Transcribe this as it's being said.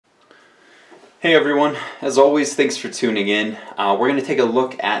Hey everyone, as always, thanks for tuning in. We're going to take a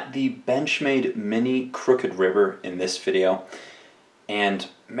look at the Benchmade Mini Crooked River in this video. And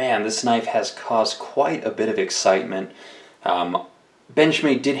man, this knife has caused quite a bit of excitement.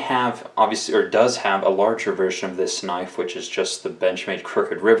 Benchmade did have, obviously, or does have a larger version of this knife, which is just the Benchmade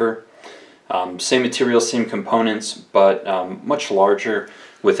Crooked River. Same material, same components, but much larger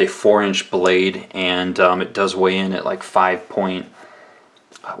with a 4-inch blade, and it does weigh in at like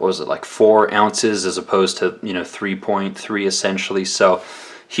 4 ounces as opposed to 3.3 essentially. So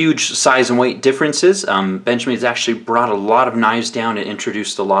huge size and weight differences. Benchmade's actually brought a lot of knives down and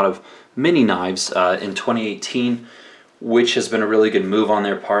introduced a lot of mini knives in 2018, which has been a really good move on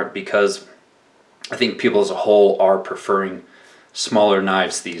their part because I think people as a whole are preferring smaller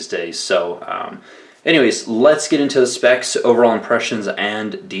knives these days. So anyways, let's get into the specs, overall impressions,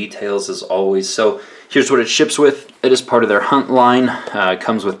 and details as always. So here's what it ships with. It is part of their Hunt line. It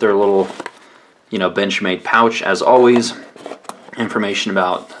comes with their little, Benchmade pouch as always. Information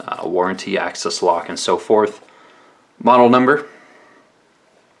about warranty, access lock, and so forth. Model number.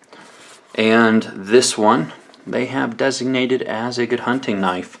 And this one they have designated as a good hunting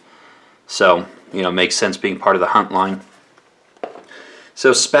knife. So, makes sense being part of the Hunt line.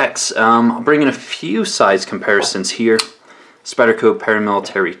 So specs, I'll bring in a few size comparisons here. Spyderco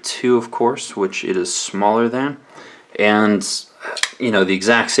Paramilitary 2, of course, which it is smaller than. And, the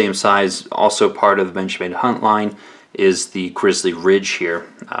exact same size, also part of the Benchmade Hunt line, is the Grizzly Ridge here.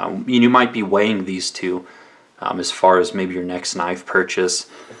 You might be weighing these two as far as maybe your next knife purchase.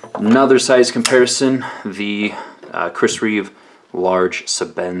 Another size comparison, the Chris Reeve Large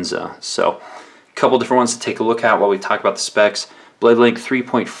Sabenza. So, a couple different ones to take a look at while we talk about the specs. Blade length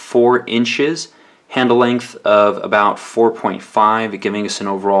 3.4 inches. Handle length of about 4.5, giving us an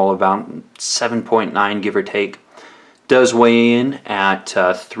overall about 7.9, give or take. Does weigh in at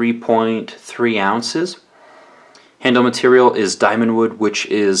 3.3 ounces. Handle material is diamond wood, which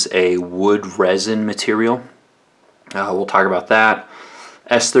is a wood resin material. We'll talk about that.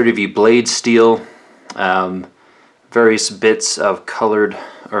 S30V blade steel. Various bits of colored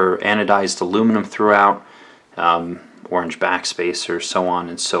or anodized aluminum throughout. Orange backspacer, so on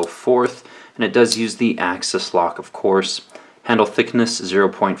and so forth. And it does use the axis lock, of course. Handle thickness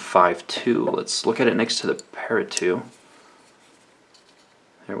 0.52. Let's look at it next to the Parrot 2.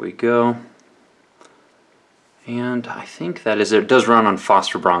 There we go. And I think that is it. It does run on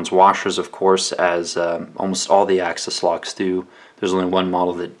phosphor bronze washers, of course, as almost all the axis locks do. There's only one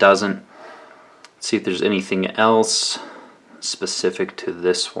model that doesn't. Let's see if there's anything else specific to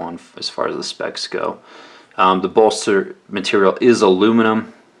this one as far as the specs go. The bolster material is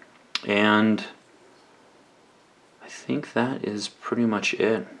aluminum, and I think that is pretty much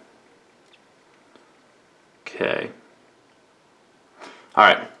it. Okay.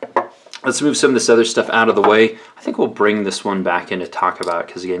 Alright, let's move some of this other stuff out of the way. I think we'll bring this one back in to talk about,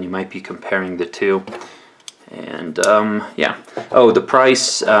 because again, you might be comparing the two. And yeah. Oh, the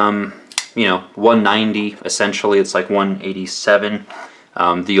price, $190 essentially. It's like $187.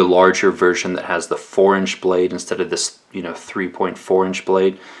 The larger version that has the 4-inch blade instead of this 3.4-inch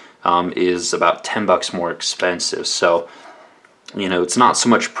blade is about $10 more expensive. So it's not so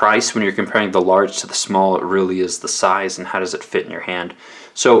much price when you're comparing the large to the small. It really is the size and how does it fit in your hand.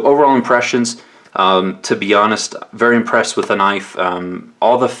 So overall impressions, to be honest, very impressed with the knife.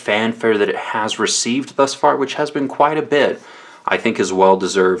 All the fanfare that it has received thus far, which has been quite a bit, I think is well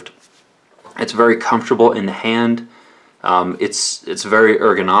deserved. It's very comfortable in the hand. It's very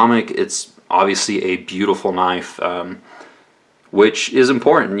ergonomic. It's obviously a beautiful knife, which is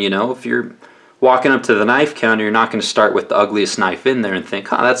important. If you're walking up to the knife counter, you're not going to start with the ugliest knife in there and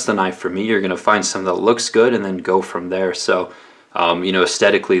think, oh, that's the knife for me. You're going to find something that looks good and then go from there. So,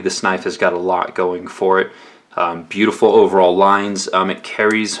 aesthetically, this knife has got a lot going for it. Beautiful overall lines. It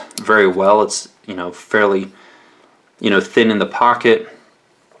carries very well. It's, fairly, thin in the pocket.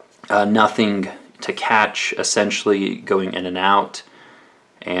 Nothing to catch, essentially, going in and out.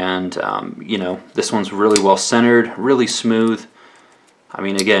 And this one's really well centered, really smooth. I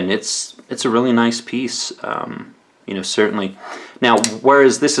mean, again, it's a really nice piece, certainly. Now,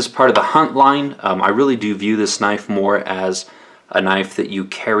 whereas this is part of the Hunt line, I really do view this knife more as a knife that you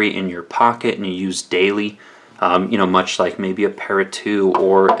carry in your pocket and you use daily, much like maybe a Parrot 2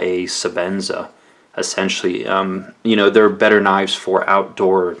 or a Sabenza. Essentially, there are better knives for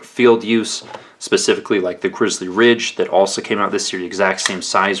outdoor field use, specifically like the Grizzly Ridge that also came out this year, the exact same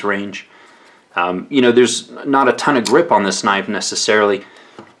size range. There's not a ton of grip on this knife necessarily,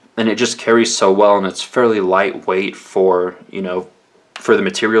 and it just carries so well, and it's fairly lightweight for, for the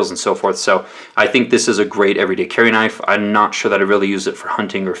materials and so forth. So I think this is a great everyday carry knife. I'm not sure that I really use it for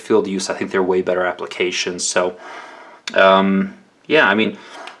hunting or field use. I think they're way better applications. So yeah, I mean,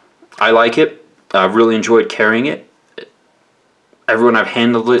 I like it. I've really enjoyed carrying it. Everyone I've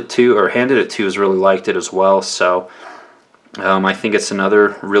handed it to has really liked it as well. So I think it's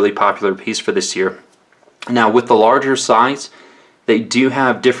another really popular piece for this year. Now with the larger size, they do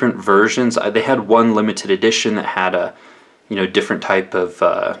have different versions. They had one limited edition that had a different type of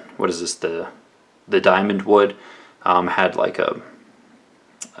what is this, the diamond wood, had like a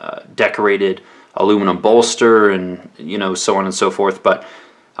decorated aluminum bolster and so on and so forth. But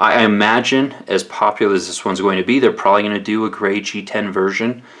I imagine, as popular as this one's going to be, they're probably going to do a gray G10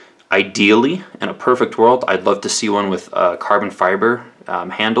 version. Ideally, in a perfect world, I'd love to see one with a carbon fiber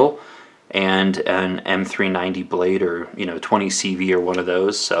handle and an M390 blade, or 20 CV or one of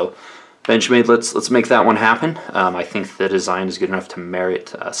those. So Benchmade, let's make that one happen. I think the design is good enough to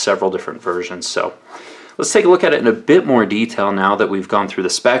merit several different versions. So let's take a look at it in a bit more detail now that we've gone through the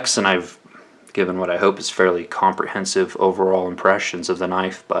specs and I've given what I hope is fairly comprehensive overall impressions of the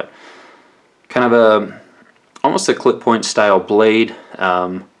knife. But kind of almost a clip point style blade.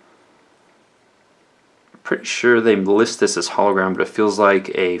 Pretty sure they list this as hologram, but it feels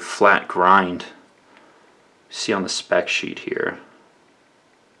like a flat grind. See on the spec sheet here.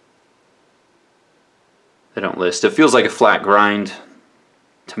 They don't list. It feels like a flat grind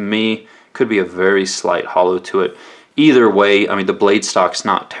to me. Could be a very slight hollow to it. Either way, I mean, the blade stock's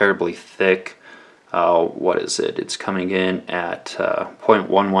not terribly thick. What is it? It's coming in at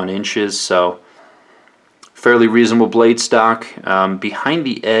 0.11 inches, so fairly reasonable blade stock. Behind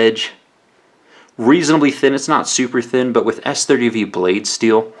the edge, reasonably thin. It's not super thin, but with S30V blade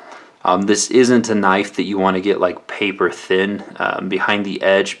steel, this isn't a knife that you want to get like paper thin behind the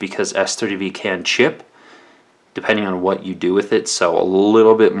edge, because S30V can chip depending on what you do with it. So a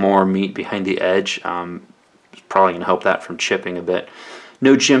little bit more meat behind the edge is probably going to help that from chipping a bit.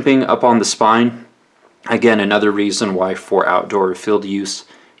 No jimping up on the spine. Again, another reason why for outdoor or field use,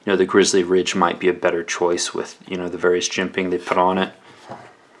 the Grizzly Ridge might be a better choice with the various jimping they put on it.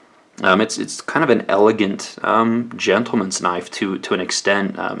 It's kind of an elegant gentleman's knife to an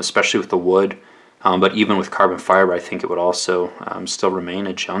extent, especially with the wood. But even with carbon fiber, I think it would also still remain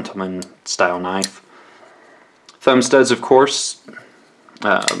a gentleman style knife. Thumb studs, of course,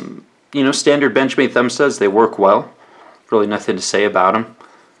 standard Benchmade thumb studs. They work well. Really nothing to say about them.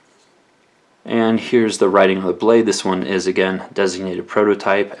 And here's the writing on the blade. This one is, again, designated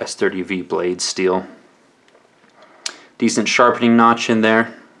prototype, S30V blade steel. Decent sharpening notch in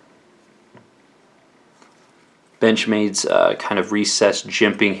there. Benchmade's kind of recessed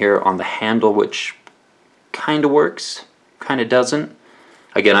jimping here on the handle, which kind of works, kind of doesn't.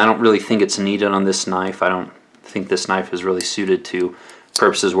 Again, I don't really think it's needed on this knife. I don't think this knife is really suited to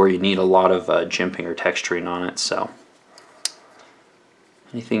purposes where you need a lot of jimping or texturing on it. So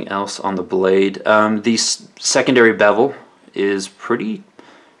anything else on the blade? The secondary bevel is pretty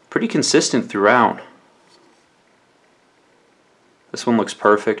consistent throughout. This one looks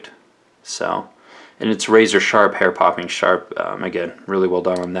perfect. So, and it's razor sharp, hair popping sharp. Again, really well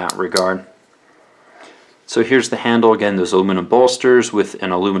done in that regard. So here's the handle. Again, those aluminum bolsters with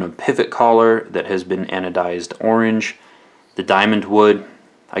an aluminum pivot collar that has been anodized orange. The diamond wood,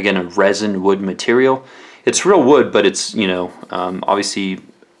 again, a resin wood material. It's real wood, but it's obviously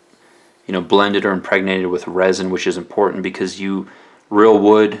blended or impregnated with resin, which is important because real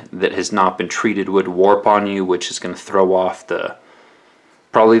wood that has not been treated would warp on you, which is going to throw off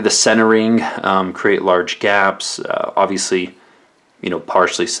probably the centering, create large gaps. Obviously,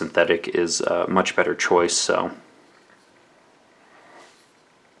 partially synthetic is a much better choice. So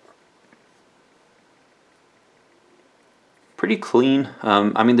pretty clean.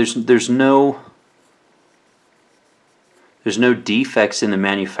 I mean, there's no defects in the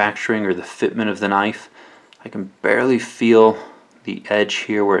manufacturing or the fitment of the knife. I can barely feel the edge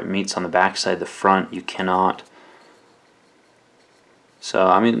here where it meets on the backside. The front, you cannot. So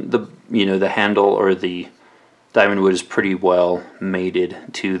I mean, the handle or the diamond wood is pretty well mated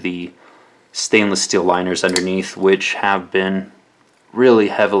to the stainless steel liners underneath, which have been really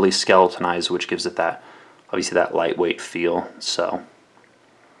heavily skeletonized, which gives it that, obviously, that lightweight feel. So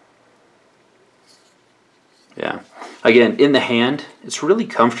yeah, again, in the hand, it's really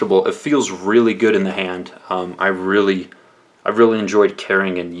comfortable. It feels really good in the hand. I really enjoyed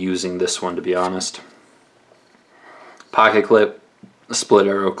carrying and using this one, to be honest. Pocket clip, a split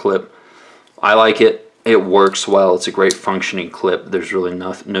arrow clip. I like it. It works well. It's a great functioning clip. There's really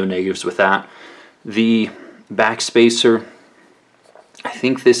no negatives with that. The back spacer, I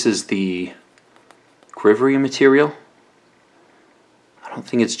think this is the Grivery material. don't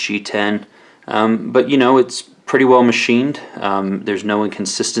think it's G10, but you know, it's pretty well machined. There's no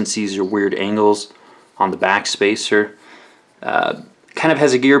inconsistencies or weird angles on the back spacer. Kind of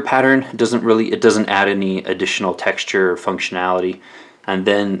has a gear pattern. It doesn't add any additional texture or functionality. And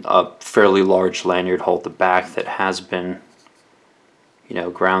then a fairly large lanyard hole at the back that has been, you know,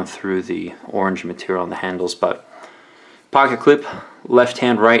 ground through the orange material on the handles. But pocket clip, left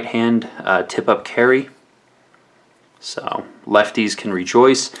hand, right hand, tip up carry. So lefties can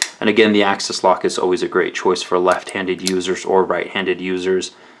rejoice. And again, the axis lock is always a great choice for left-handed users or right-handed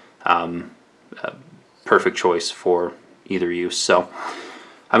users. Perfect choice for either use. So,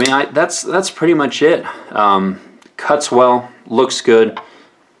 I mean, that's pretty much it. Cuts well, looks good.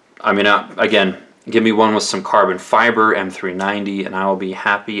 I mean, again, give me one with some carbon fiber M390 and I will be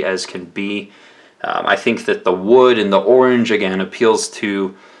happy as can be. I think that the wood and the orange, again, appeals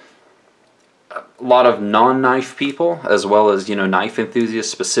to a lot of non-knife people as well as, you know, knife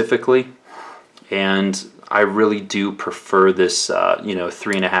enthusiasts specifically. And I really do prefer this, you know,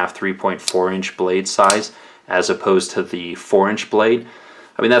 3.5, 3.4 inch blade size as opposed to the 4-inch blade.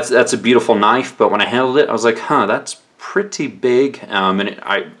 I mean, that's a beautiful knife, but when I handled it, I was like, huh, that's pretty big. And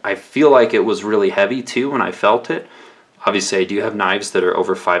I feel like it was really heavy too when I felt it. Obviously, I do have knives that are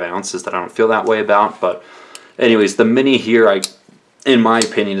over 5 ounces that I don't feel that way about. But anyways, the Mini here, in my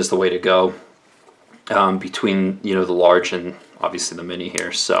opinion, is the way to go between, you know, the large and obviously the Mini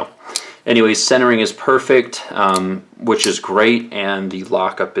here. So anyways, centering is perfect, which is great, and the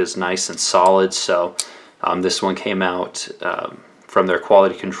lockup is nice and solid. So this one came out from their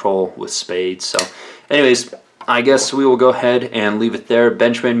quality control with Spade. So anyways, I guess we will go ahead and leave it there.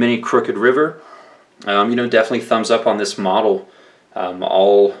 Benchmade Mini Crooked River. You know, definitely thumbs up on this model.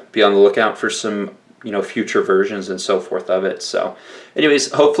 I'll be on the lookout for some, you know, future versions and so forth of it. So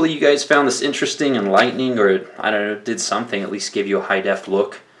anyways, hopefully you guys found this interesting, enlightening, or I don't know, did something, at least give you a high-def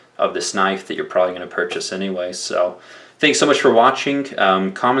look of this knife that you're probably going to purchase anyway. So thanks so much for watching.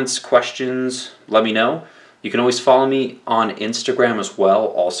 Comments, questions, let me know. You can always follow me on Instagram as well,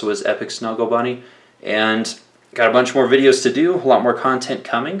 also as EpicSnuggleBunny. And got a bunch more videos to do, a lot more content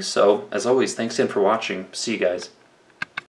coming. So as always, thanks again for watching. See you guys.